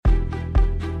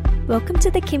Welcome to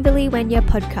the Kimberly Wenya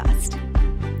podcast.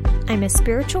 I'm a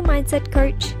spiritual mindset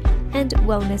coach and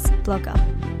wellness blogger.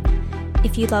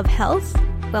 If you love health,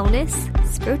 wellness,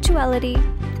 spirituality,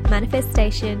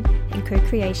 manifestation, and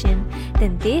co-creation,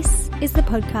 then this is the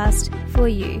podcast for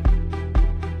you.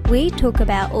 We talk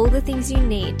about all the things you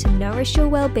need to nourish your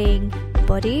well-being,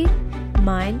 body,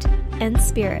 mind, and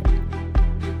spirit.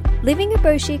 Living a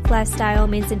beau chic lifestyle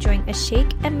means enjoying a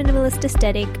chic and minimalist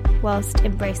aesthetic whilst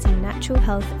embracing natural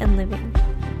health and living.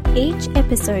 Each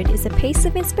episode is a piece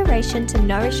of inspiration to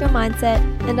nourish your mindset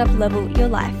and up-level your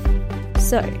life.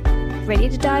 So, ready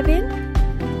to dive in?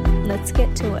 Let's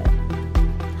get to it.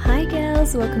 Hi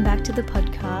girls, welcome back to the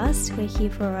podcast. We're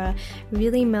here for a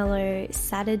really mellow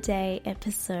Saturday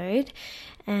episode,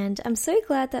 and I'm so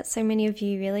glad that so many of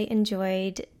you really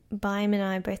enjoyed Baim and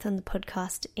I both on the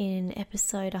podcast in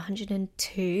episode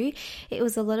 102. It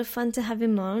was a lot of fun to have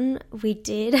him on. We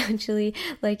did actually,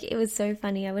 it was so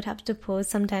funny. I would have to pause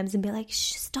sometimes and be like,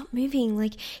 shh, stop moving.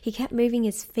 He kept moving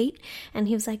his feet and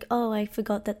he was like, oh, I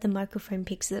forgot that the microphone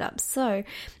picks it up. So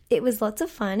it was lots of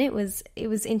fun. It was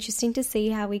interesting to see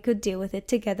how we could deal with it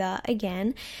together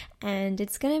again. And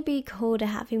it's going to be cool to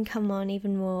have him come on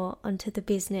even more onto the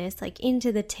business,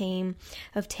 into the team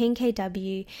of Team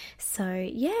KW. So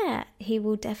yeah, he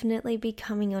will definitely be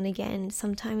coming on again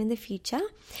sometime in the future.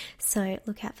 So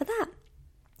look out for that.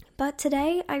 But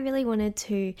today I really wanted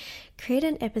to create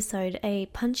an episode, a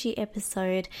punchy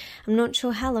episode. I'm not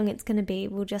sure how long it's going to be.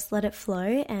 We'll just let it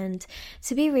flow. And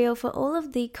to be real, for all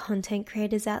of the content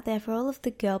creators out there, for all of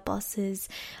the girl bosses,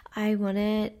 I want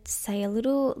to say a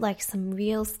little, some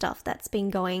real stuff that's been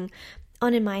going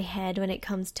on in my head when it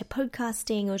comes to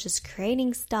podcasting or just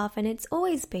creating stuff. And it's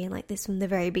always been like this from the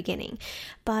very beginning.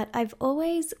 But I've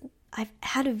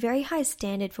had a very high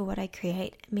standard for what I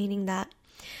create, meaning that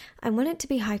I want it to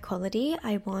be high quality.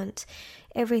 I want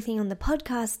everything on the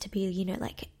podcast to be,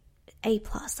 A+,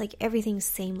 everything's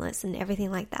seamless and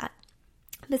everything like that.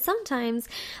 But sometimes,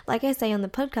 like I say on the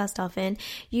podcast often,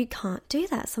 you can't do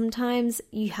that. Sometimes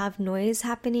you have noise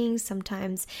happening.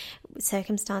 Sometimes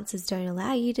circumstances don't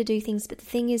allow you to do things. But the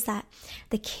thing is that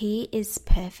the key is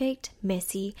perfect,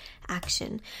 messy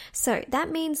action. So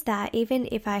that means that even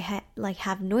if I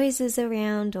have noises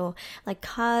around or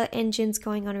car engines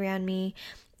going on around me,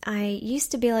 I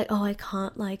used to be like, oh, I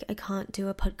can't do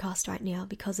a podcast right now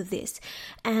because of this.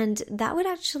 And that would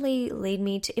actually lead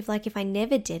me to, if I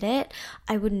never did it,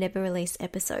 I would never release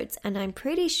episodes. And I'm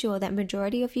pretty sure that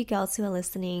majority of you girls who are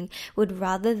listening would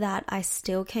rather that I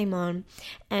still came on.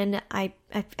 And I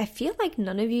feel like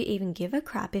none of you even give a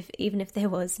crap even if there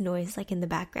was noise in the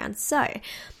background. So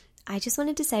I just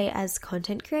wanted to say, as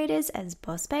content creators, as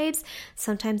boss babes,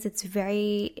 sometimes it's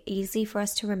very easy for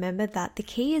us to remember that the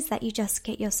key is that you just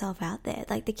get yourself out there.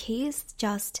 The key is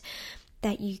just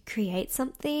that you create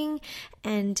something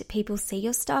and people see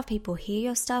your stuff, people hear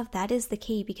your stuff. That is the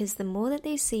key, because the more that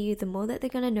they see you, the more that they're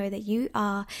going to know that you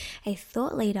are a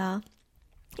thought leader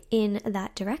in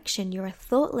that direction. You're a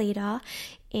thought leader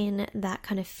in that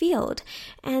kind of field.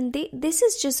 And this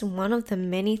is just one of the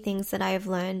many things that I have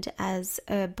learned as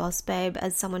a boss babe,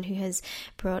 as someone who has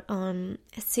brought on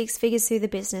 6 figures through the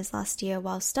business last year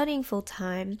while studying full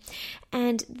time.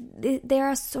 And there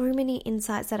are so many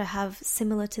insights that I have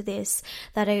similar to this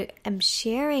that I am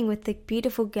sharing with the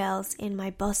beautiful girls in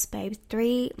my Boss Babe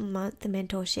 3-month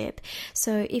mentorship.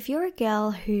 So if you're a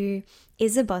girl who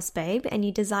is a boss babe and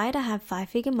you desire to have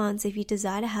 5-figure months, if you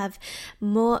desire to have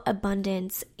more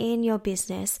abundance in your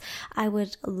business, I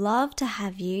would love to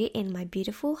have you in my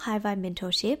beautiful High Vibe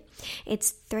mentorship.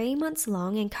 It's 3 months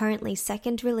long, and currently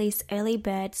second release early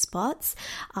bird spots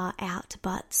are out,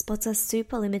 but spots are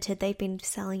super limited. They've been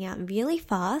selling out really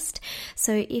fast.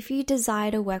 So if you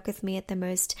desire to work with me at the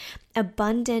most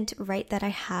abundant rate that I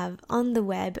have on the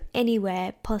web,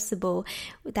 anywhere possible,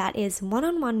 that is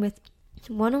one-on-one with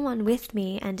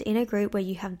me and in a group where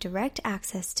you have direct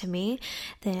access to me,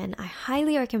 then I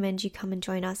highly recommend you come and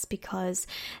join us, because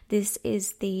this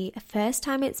is the first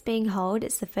time it's being held.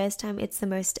 It's the first time it's the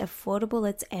most affordable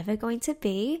it's ever going to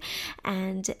be,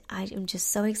 and I am just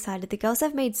so excited. The girls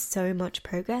have made so much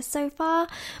progress so far.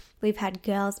 We've had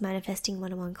girls manifesting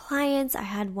one-on-one clients. I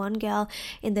had one girl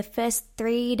in the first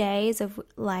 3 days of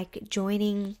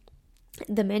joining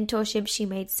the mentorship, she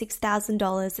made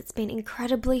 $6,000. It's been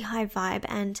incredibly high vibe.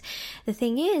 And the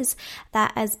thing is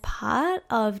that as part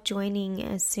of joining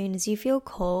as soon as you feel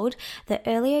called, the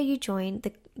earlier you join,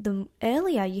 the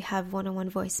earlier you have one-on-one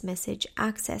voice message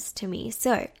access to me.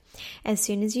 So as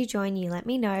soon as you join, you let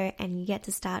me know and you get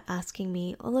to start asking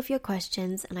me all of your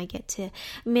questions, and I get to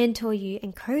mentor you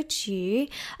and coach you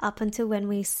up until when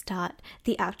we start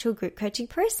the actual group coaching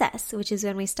process, which is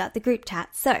when we start the group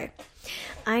chat. So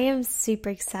I am super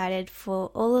excited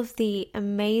for all of the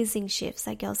amazing shifts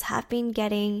that girls have been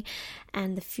getting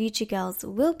and the future girls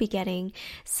will be getting.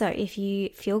 So if you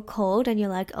feel called and you're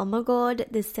like, oh my God,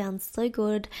 this sounds so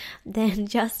good, then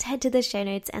just head to the show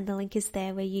notes and the link is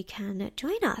there where you can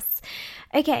join us.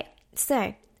 Okay,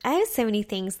 so I have so many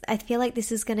things. I feel like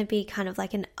this is going to be kind of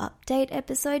like an update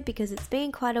episode because it's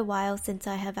been quite a while since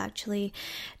I have actually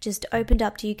just opened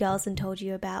up to you girls and told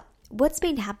you about what's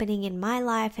been happening in my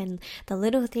life and the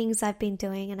little things I've been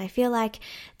doing. And I feel like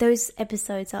those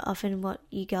episodes are often what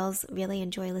you girls really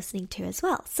enjoy listening to as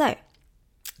well. So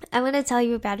I want to tell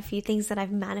you about a few things that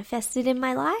I've manifested in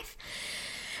my life.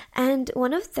 And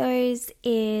one of those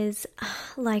is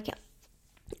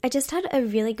I just had a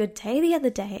really good day the other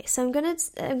day. So I'm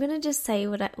gonna just say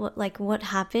what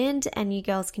happened, and you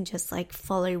girls can just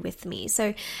follow with me.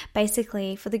 So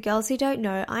basically, for the girls who don't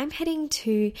know, I'm heading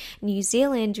to New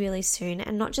Zealand really soon,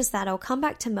 and not just that, I'll come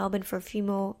back to Melbourne for a few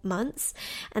more months,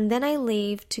 and then I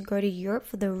leave to go to Europe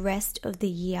for the rest of the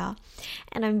year.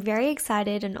 And I'm very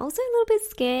excited and also a little bit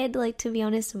scared. To be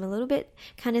honest, I'm a little bit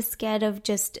kind of scared of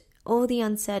just all the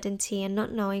uncertainty and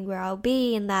not knowing where I'll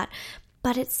be and that.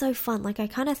 But it's so fun. I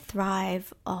kind of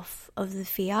thrive off of the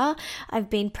fear. I've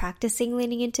been practicing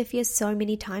leaning into fear so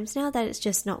many times now that it's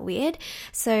just not weird.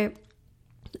 So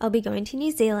I'll be going to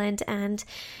New Zealand, and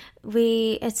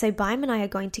so Baim and I are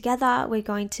going together. We're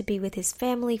going to be with his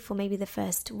family for maybe the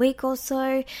first week or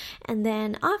so. And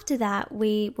then after that,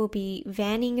 we will be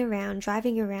driving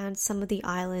around some of the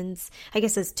islands. I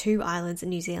guess there's 2 islands in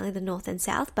New Zealand, the north and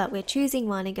south, but we're choosing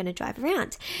one and going to drive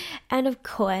around. And of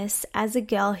course, as a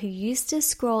girl who used to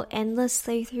scroll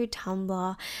endlessly through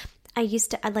Tumblr,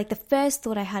 the first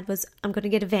thought I had was, I'm going to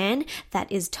get a van that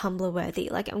is Tumblr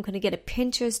worthy. I'm going to get a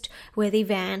Pinterest worthy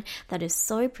van that is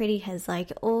so pretty, has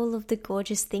all of the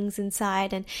gorgeous things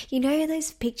inside. And you know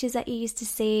those pictures that you used to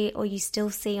see or you still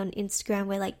see on Instagram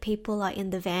where people are in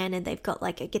the van and they've got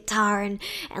a guitar and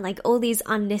all these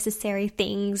unnecessary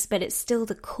things, but it's still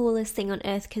the coolest thing on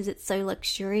earth because it's so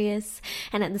luxurious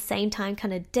and at the same time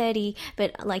kind of dirty,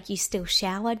 but you still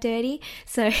shower dirty.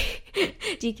 So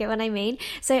do you get what I mean?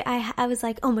 So I was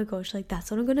like, oh my gosh,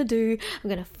 that's what I'm going to do. I'm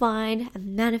going to find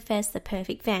and manifest the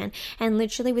perfect van. And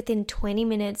literally within 20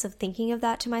 minutes of thinking of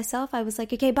that to myself, I was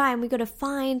like, okay, bye. And we got to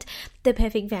find the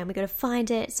perfect van. We got to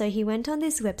find it. So he went on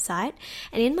this website,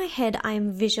 and in my head,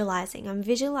 I'm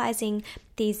visualizing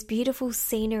these beautiful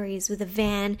sceneries with a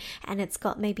van, and it's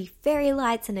got maybe fairy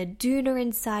lights and a doona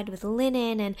inside with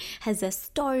linen, and has a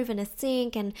stove and a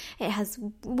sink, and it has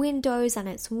windows, and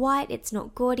it's white. It's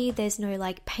not gaudy. There's no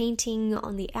painting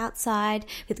on the outside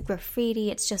with graffiti.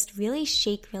 It's just really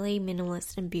chic, really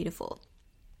minimalist and beautiful.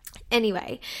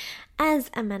 Anyway,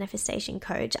 as a manifestation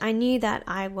coach, I knew that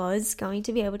I was going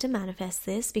to be able to manifest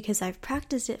this because I've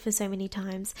practiced it for so many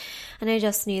times, and I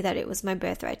just knew that it was my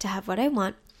birthright to have what I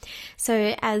want.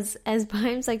 So as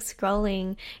Baim's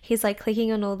scrolling, he's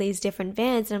clicking on all these different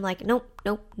vans, and I'm like, nope,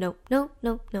 none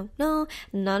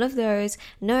of those,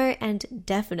 no, and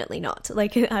definitely not.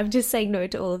 I'm just saying no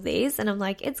to all of these, and I'm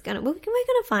like, we're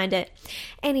gonna find it.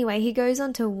 Anyway, he goes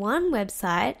onto one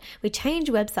website, we change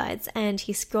websites, and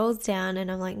he scrolls down, and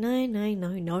I'm like, no,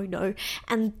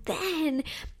 and then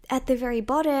at the very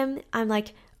bottom, I'm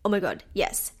like, oh my God,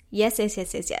 yes.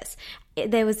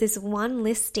 There was this one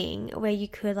listing where you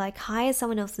could hire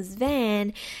someone else's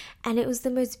van, and it was the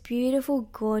most beautiful,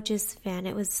 gorgeous van.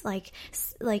 It was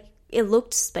it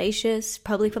looked spacious,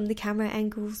 probably from the camera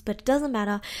angles, but it doesn't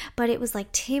matter. But it was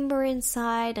timber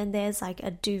inside, and there's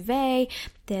a duvet,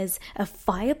 there's a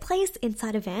fireplace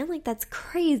inside a van. That's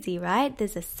crazy, right?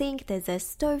 There's a sink, there's a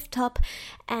stovetop,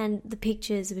 and the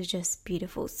pictures were just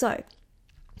beautiful. So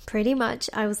pretty much,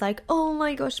 I was like, oh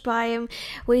my gosh, Baim,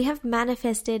 we have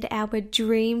manifested our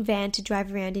dream van to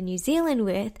drive around in New Zealand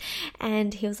with.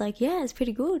 And he was like, yeah, it's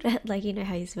pretty good. You know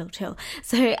how you smell chill.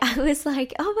 So I was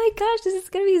like, oh my gosh, this is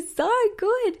going to be so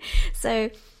good.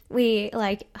 So we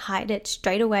hired it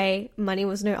straight away. Money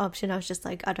was no option. I was just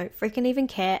like, I don't freaking even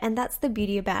care. And that's the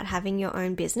beauty about having your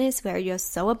own business where you're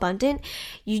so abundant.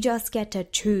 You just get to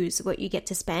choose what you get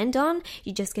to spend on.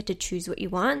 You just get to choose what you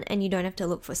want, and you don't have to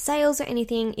look for sales or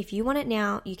anything. If you want it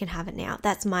now, you can have it now.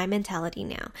 That's my mentality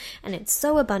now. And it's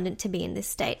so abundant to be in this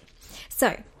state.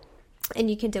 So, and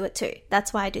you can do it too.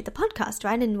 That's why I do the podcast,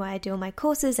 right? And why I do all my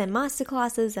courses and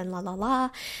masterclasses and la la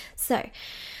la. So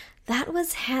that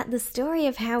was the story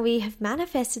of how we have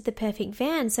manifested the perfect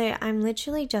van. So I'm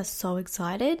literally just so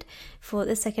excited for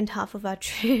the second half of our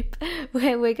trip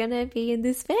where we're going to be in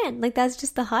this van. Like, that's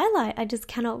just the highlight. I just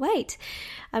cannot wait.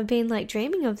 I've been like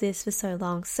dreaming of this for so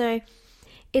long. So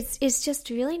it's just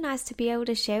really nice to be able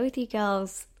to share with you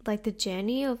girls like the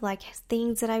journey of like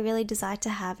things that I really desired to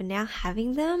have and now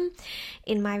having them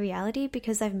in my reality,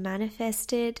 because I've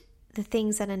manifested the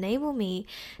things that enable me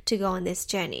to go on this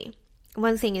journey.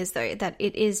 One thing is though that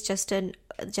it is just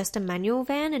a manual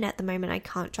van, and at the moment I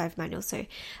can't drive manual, so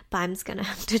Bim's gonna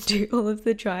have to do all of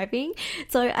the driving.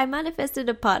 So I manifested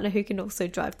a partner who can also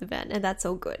drive the van, and that's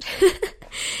all good.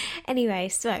 Anyway,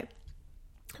 so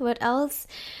what else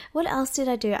did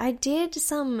I do? I did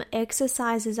some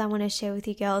exercises I want to share with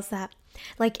you girls, that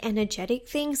like energetic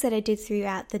things that I did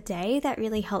throughout the day that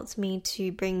really helped me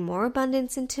to bring more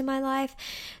abundance into my life.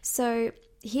 So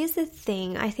here's the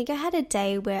thing. I think I had a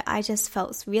day where I just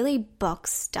felt really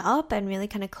boxed up and really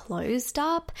kind of closed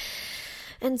up.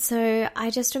 And so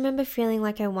I just remember feeling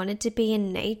like I wanted to be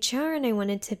in nature and I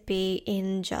wanted to be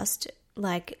in just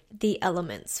like the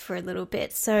elements for a little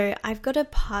bit. So I've got a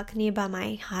park nearby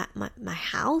my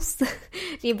house,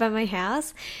 nearby my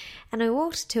house. And I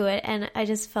walked to it and I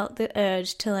just felt the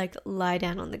urge to like lie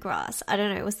down on the grass. I don't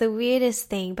know, it was the weirdest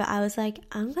thing, but I was like,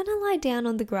 I'm going to lie down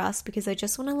on the grass because I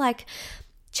just want to like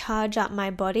charge up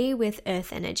my body with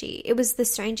earth energy. It was the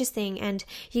strangest thing. And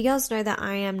you girls know that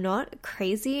I am not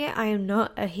crazy. I am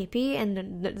not a hippie,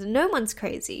 and no one's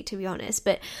crazy, to be honest.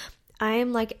 But I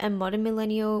am like a modern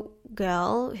millennial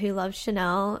girl who loves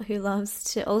Chanel, who loves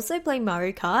to also play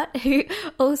Mario Kart, who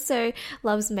also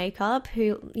loves makeup,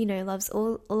 who, you know, loves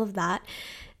all of that.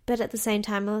 But at the same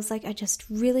time, I was like, I just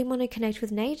really want to connect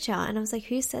with nature. And I was like,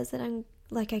 who says that I'm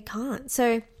like, I can't?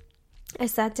 So I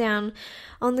sat down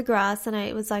on the grass and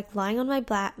I was like lying on my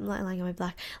back on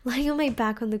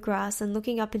the grass and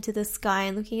looking up into the sky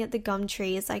and looking at the gum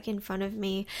trees like in front of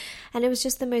me. And it was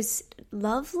just the most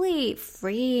lovely,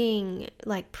 freeing,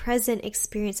 like present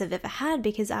experience I've ever had,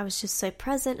 because I was just so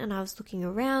present and I was looking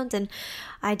around and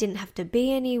I didn't have to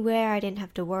be anywhere. I didn't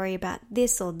have to worry about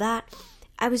this or that.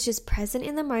 I was just present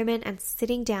in the moment and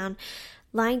sitting down,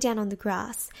 lying down on the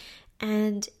grass.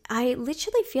 And I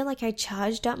literally feel like I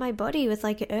charged up my body with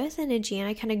like earth energy, and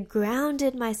I kind of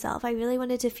grounded myself. I really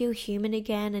wanted to feel human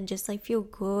again and just like feel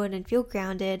good and feel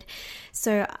grounded.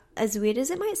 So as weird as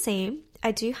it might seem,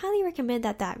 I do highly recommend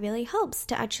that really helps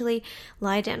to actually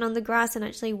lie down on the grass and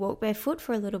actually walk barefoot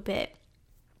for a little bit.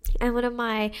 And one of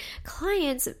my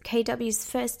clients, KW's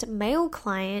first male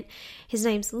client, his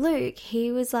name's Luke,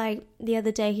 he was like, the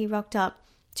other day he rocked up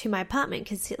to my apartment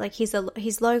because like he's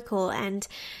local, and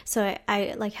so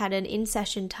I like had an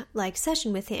in-person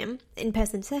session with him,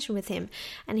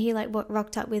 and he like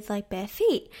rocked up with like bare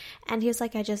feet, and he was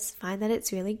like, I just find that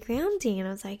it's really grounding. And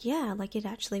I was like, yeah, like it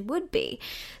actually would be.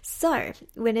 So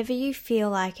whenever you feel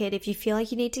like it, if you feel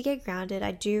like you need to get grounded,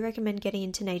 I do recommend getting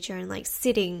into nature and like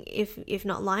sitting, if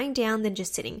not lying down, then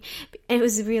just sitting. It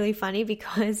was really funny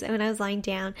because when I was lying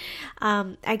down,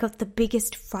 I got the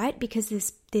biggest fright because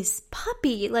this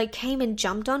puppy like came and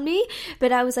jumped on me,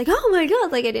 but I was like, oh my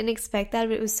god, like I didn't expect that.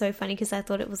 But it was so funny because I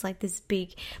thought it was like this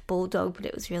big bulldog, but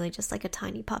it was really just like a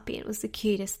tiny puppy, and it was the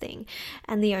cutest thing.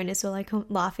 And the owners were like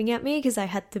laughing at me because I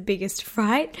had the biggest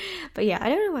fright. But yeah, I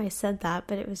don't know why I said that,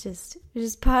 but it was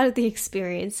just part of the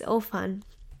experience, all fun.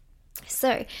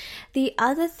 So the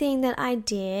other thing that I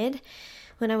did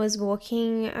when I was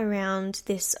walking around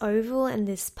this oval and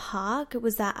this park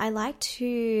was that I like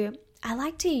to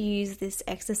use this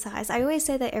exercise. I always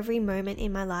say that every moment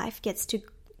in my life gets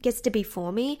to be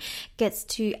for me, gets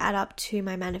to add up to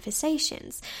my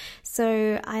manifestations.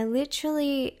 So I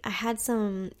had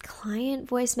some client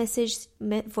voice messages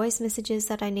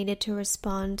that I needed to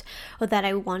respond, or that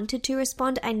I wanted to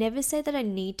respond. I never say that I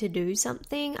need to do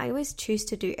something. I always choose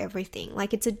to do everything.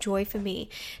 Like, it's a joy for me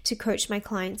to coach my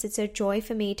clients. It's a joy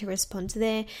for me to respond to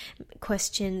their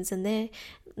questions and their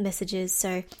messages.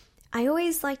 So I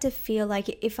always like to feel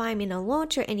like if I'm in a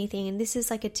launch or anything, and this is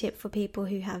like a tip for people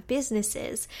who have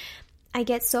businesses, I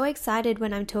get so excited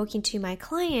when I'm talking to my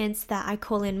clients that I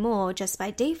call in more just by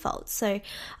default. So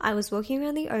I was walking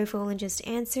around the oval and just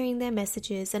answering their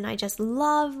messages, and I just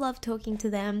love talking to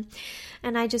them.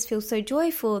 And I just feel so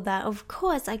joyful that, of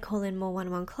course, I call in more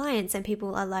one-on-one clients, and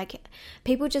people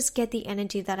just get the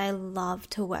energy that I love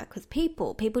to work with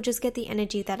people. People just get the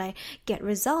energy that I get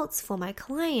results for my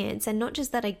clients, and not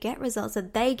just that I get results,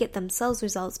 that they get themselves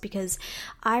results because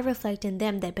I reflect in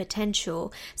them their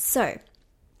potential. So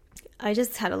I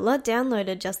just had a lot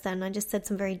downloaded just then. I just said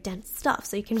some very dense stuff,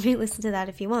 so you can re-listen to that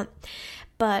if you want.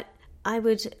 But I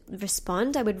would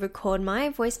respond, I would record my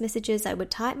voice messages, I would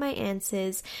type my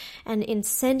answers, and in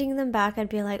sending them back, I'd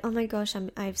be like, oh my gosh,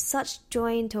 I have such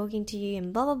joy in talking to you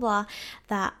and blah, blah, blah,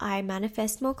 that I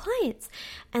manifest more clients.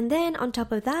 And then on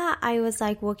top of that, I was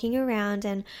like walking around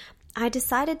and I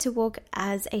decided to walk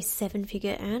as a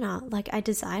 7-figure earner. Like, I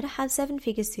desire to have 7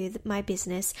 figures through my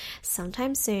business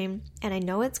sometime soon, and I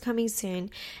know it's coming soon.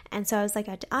 And so I was like,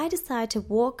 I decided to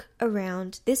walk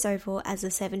around this oval as a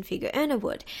 7-figure earner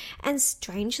would. And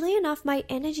strangely enough, my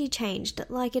energy changed.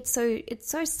 Like, it's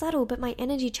so subtle, but my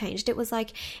energy changed. It was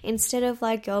like, instead of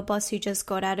like girl boss who just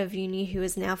got out of uni, who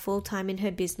is now full-time in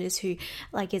her business, who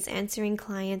like is answering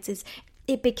clients,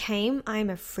 it became,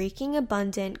 I'm a freaking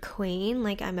abundant queen,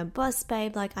 like I'm a boss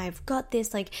babe, like I've got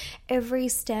this, like every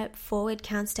step forward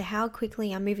counts to how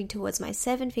quickly I'm moving towards my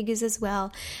 7 figures as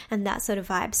well, and that sort of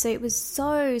vibe. So it was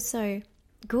so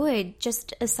good,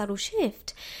 just a subtle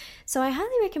shift. So I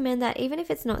highly recommend that even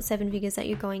if it's not 7 figures that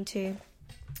you're going to,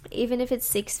 even if it's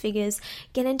 6 figures,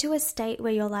 get into a state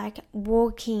where you're like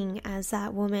walking as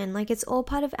that woman, like it's all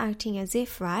part of acting as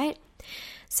if, right?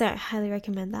 So I highly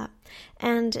recommend that.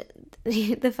 And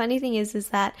the funny thing is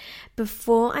that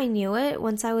before I knew it,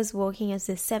 once I was walking as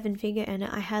this 7-figure earner,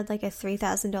 I had like a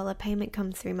 $3,000 payment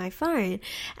come through my phone.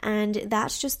 And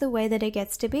that's just the way that it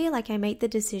gets to be. Like, I make the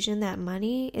decision that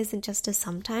money isn't just a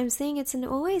sometimes thing, it's an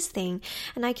always thing.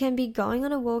 And I can be going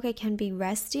on a walk, I can be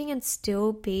resting and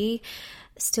still be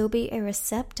a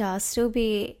receptor, still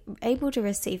be able to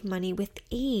receive money with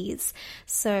ease.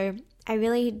 So I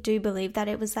really do believe that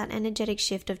it was that energetic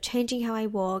shift of changing how I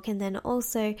walk, and then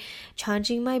also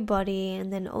changing my body,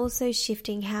 and then also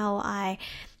shifting how I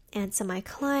answer my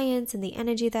clients and the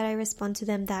energy that I respond to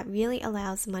them, that really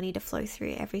allows money to flow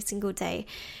through every single day,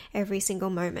 every single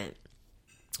moment.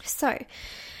 So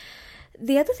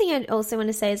the other thing I also want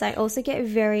to say is I also get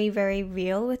very, very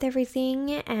real with everything,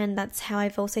 and that's how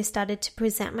I've also started to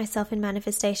present myself in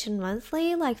Manifestation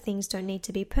Monthly. Like, things don't need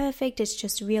to be perfect, it's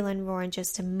just real and raw and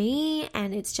just me,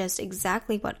 and it's just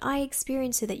exactly what I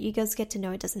experience so that you guys get to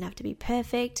know it doesn't have to be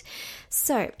perfect.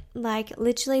 So, like,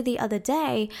 literally the other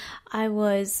day, I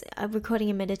was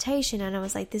recording a meditation and I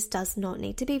was like, this does not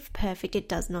need to be perfect, it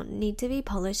does not need to be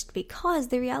polished, because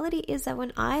the reality is that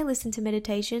when I listen to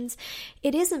meditations,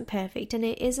 it isn't perfect and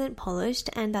it isn't polished,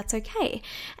 and that's okay.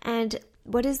 And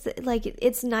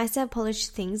it's nice to have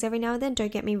polished things every now and then,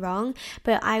 don't get me wrong,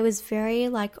 but I was very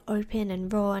like open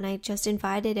and raw, and I just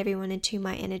invited everyone into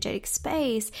my energetic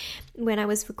space when I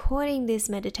was recording this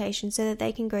meditation so that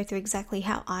they can go through exactly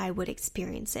how I would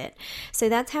experience it. So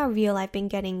that's how real I've been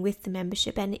getting with the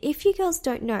membership. And if you girls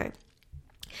don't know,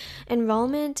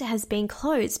 enrollment has been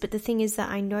closed, but the thing is that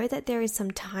I know that there is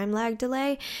some time lag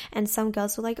delay, and some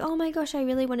girls were like, oh my gosh, I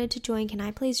really wanted to join, can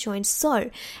I please join?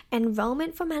 So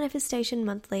enrollment for Manifestation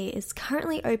Monthly is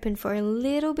currently open for a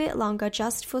little bit longer,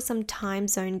 just for some time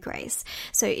zone grace.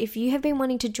 So if you have been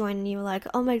wanting to join and you're like,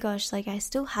 oh my gosh, like I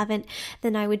still haven't,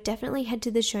 then I would definitely head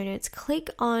to the show notes, click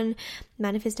on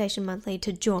Manifestation Monthly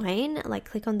to join, like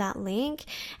click on that link,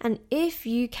 and if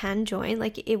you can join,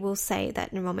 like it will say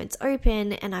that enrollment's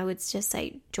open, and I would just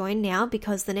say join now,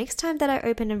 because the next time that I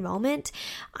open enrollment,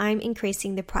 I'm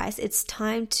increasing the price. It's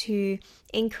time to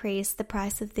increase the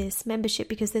price of this membership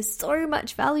because there's so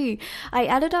much value. I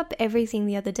added up everything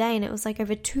the other day and it was like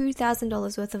over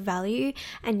 $2,000 worth of value,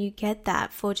 and you get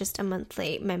that for just a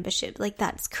monthly membership. Like,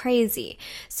 that's crazy.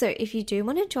 So if you do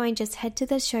want to join, just head to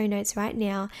the show notes right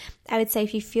now. I would say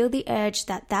if you feel the urge,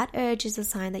 that urge is a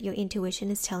sign that your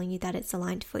intuition is telling you that it's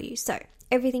aligned for you. So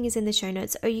everything is in the show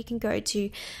notes, or you can go to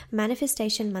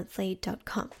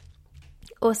manifestationmonthly.com.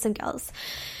 Awesome, girls.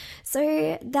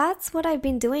 So that's what I've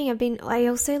been doing. I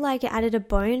also added a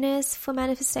bonus for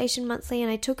Manifestation Monthly,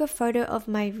 and I took a photo of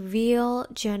my real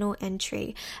journal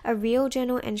entry. A real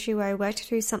journal entry where I worked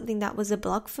through something that was a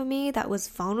block for me, that was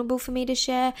vulnerable for me to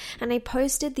share, and I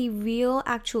posted the real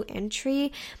actual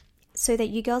entry so that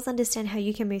you girls understand how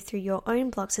you can move through your own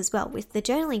blocks as well with the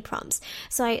journaling prompts.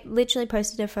 So I literally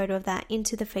posted a photo of that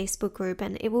into the Facebook group,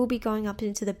 and it will be going up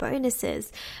into the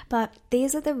bonuses. But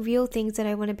these are the real things that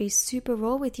I want to be super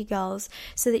raw with you girls,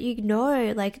 so that you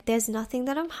know, like, there's nothing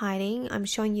that I'm hiding. I'm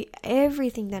showing you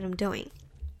everything that I'm doing.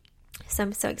 So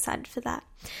I'm so excited for that.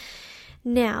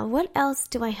 Now, what else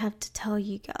do I have to tell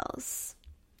you girls?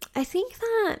 I think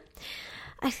that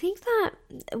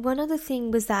one other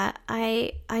thing was that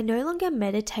I no longer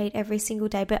meditate every single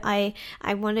day, but I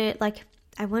want to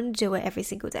do it every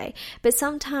single day. But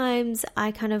sometimes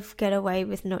I kind of get away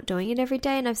with not doing it every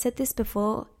day, and I've said this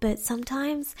before, but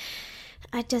sometimes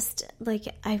I just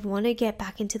I want to get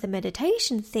back into the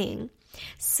meditation thing.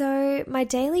 So my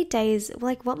daily days,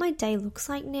 like what my day looks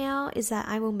like now is that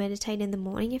I will meditate in the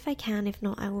morning if I can. If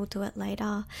not, I will do it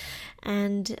later.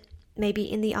 And maybe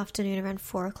in the afternoon around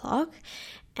 4 o'clock.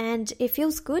 And it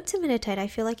feels good to meditate. I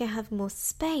feel like I have more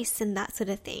space and that sort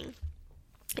of thing.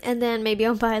 And then maybe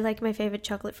I'll buy like my favorite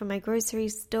chocolate from my grocery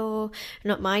store,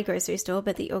 not my grocery store,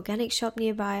 but the organic shop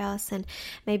nearby us. And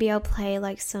maybe I'll play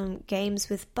like some games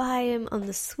with Biome on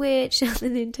the Switch, on the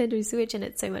Nintendo Switch, and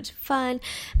it's so much fun.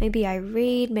 Maybe I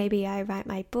read, maybe I write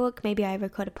my book, maybe I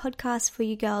record a podcast for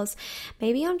you girls.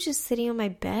 Maybe I'm just sitting on my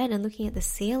bed and looking at the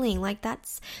ceiling. Like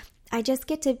I just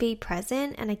get to be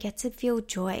present and I get to feel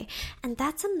joy. And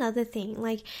that's another thing,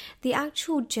 like the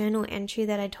actual journal entry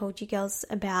that I told you girls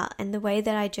about and the way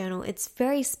that I journal, it's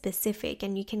very specific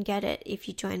and you can get it if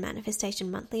you join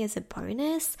Manifestation Monthly as a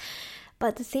bonus.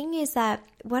 But the thing is that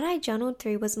what I journaled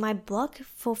through was my block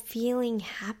for feeling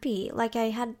happy. Like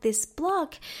I had this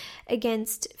block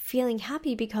against feeling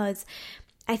happy because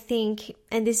I think,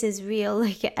 and this is real,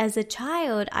 like as a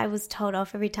child, I was told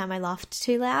off every time I laughed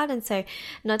too loud. And so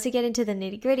not to get into the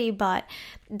nitty gritty, but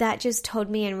that just told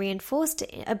me and reinforced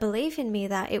a belief in me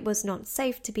that it was not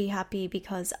safe to be happy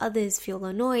because others feel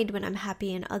annoyed when I'm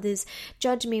happy and others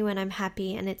judge me when I'm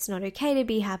happy and it's not okay to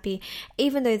be happy,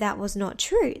 even though that was not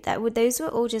true. Those were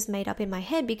all just made up in my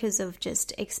head because of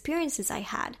just experiences I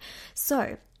had.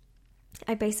 So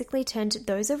I basically turned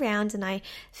those around and I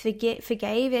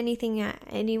forgave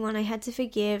anyone I had to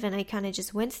forgive, and I kind of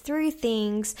just went through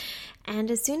things. And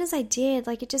as soon as I did,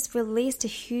 like it just released a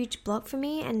huge block for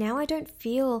me, and now I don't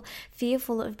feel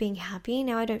fearful of being happy.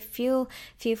 Now I don't feel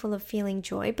fearful of feeling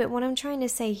joy. But what I'm trying to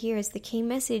say here is the key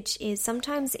message is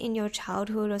sometimes in your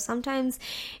childhood or sometimes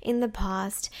in the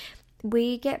past,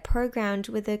 we get programmed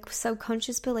with a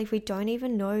subconscious belief we don't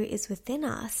even know is within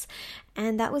us.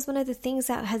 And that was one of the things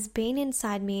that has been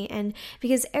inside me. And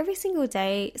because every single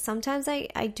day, sometimes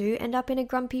I do end up in a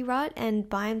grumpy rut, and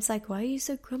Biome's like, why are you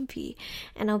so grumpy?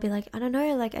 And I'll be like, I don't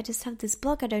know, like I just have this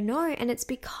block, I don't know. And it's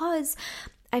because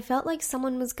I felt like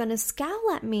someone was going to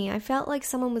scowl at me. I felt like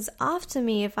someone was after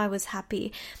me if I was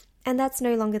happy. And that's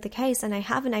no longer the case. And I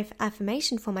have an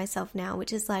affirmation for myself now,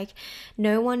 which is like,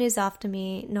 no one is after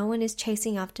me. No one is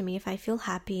chasing after me if I feel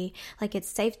happy. Like it's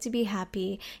safe to be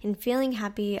happy. In feeling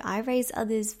happy, I raise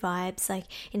others' vibes. Like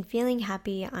in feeling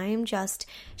happy, I am just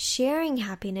sharing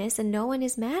happiness and no one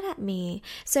is mad at me.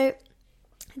 So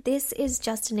this is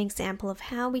just an example of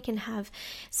how we can have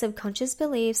subconscious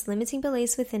beliefs, limiting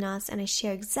beliefs within us, and I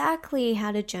share exactly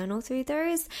how to journal through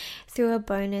those through a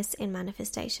bonus in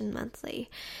Manifestation Monthly.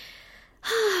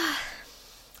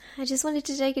 I just wanted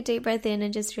to take a deep breath in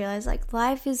and just realize like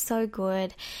life is so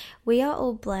good. We are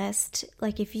all blessed.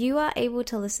 Like if you are able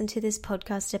to listen to this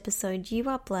podcast episode, you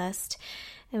are blessed.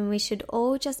 And we should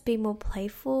all just be more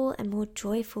playful and more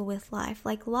joyful with life.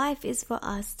 Like life is for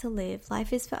us to live.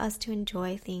 Life is for us to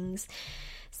enjoy things.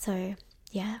 So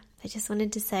yeah, I just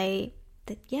wanted to say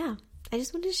that, I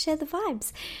just wanted to share the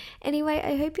vibes. Anyway,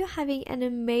 I hope you're having an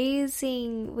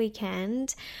amazing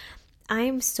weekend. I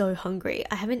am so hungry.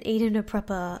 I haven't eaten a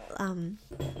proper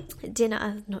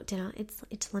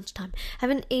it's lunchtime. I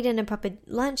haven't eaten a proper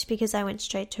lunch because I went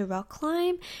straight to rock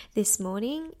climb this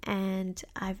morning and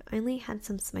I've only had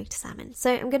some smoked salmon.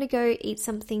 So I'm going to go eat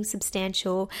something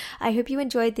substantial. I hope you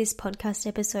enjoyed this podcast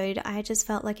episode. I just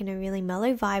felt like in a really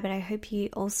mellow vibe, and I hope you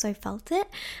also felt it.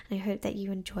 And I hope that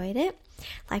you enjoyed it.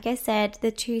 Like I said,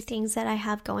 the two things that I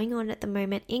have going on at the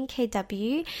moment in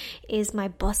KW is my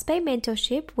Boss Babe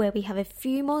mentorship, where we have a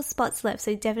few more spots left.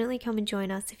 So definitely come and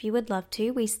join us if you would love to.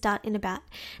 We start in about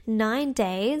 9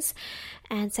 days,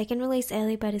 and second release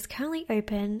early bird is currently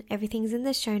open. Everything's in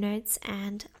the show notes,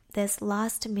 and there's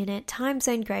last minute time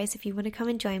zone grace if you want to come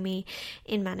and join me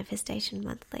in Manifestation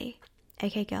Monthly.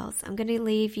 Okay, girls, I'm going to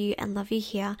leave you and love you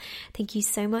here. Thank you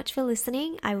so much for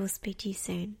listening. I will speak to you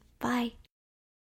soon. Bye.